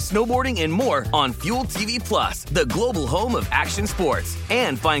skating, snowboarding, and more on Fuel TV Plus, the global home of action sports.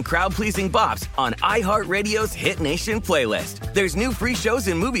 And find crowd-pleasing bops on iHeartRadio's Hit Nation playlist. There's new free shows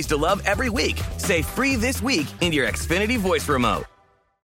and movies to love every week. Say free this week in your Xfinity voice remote.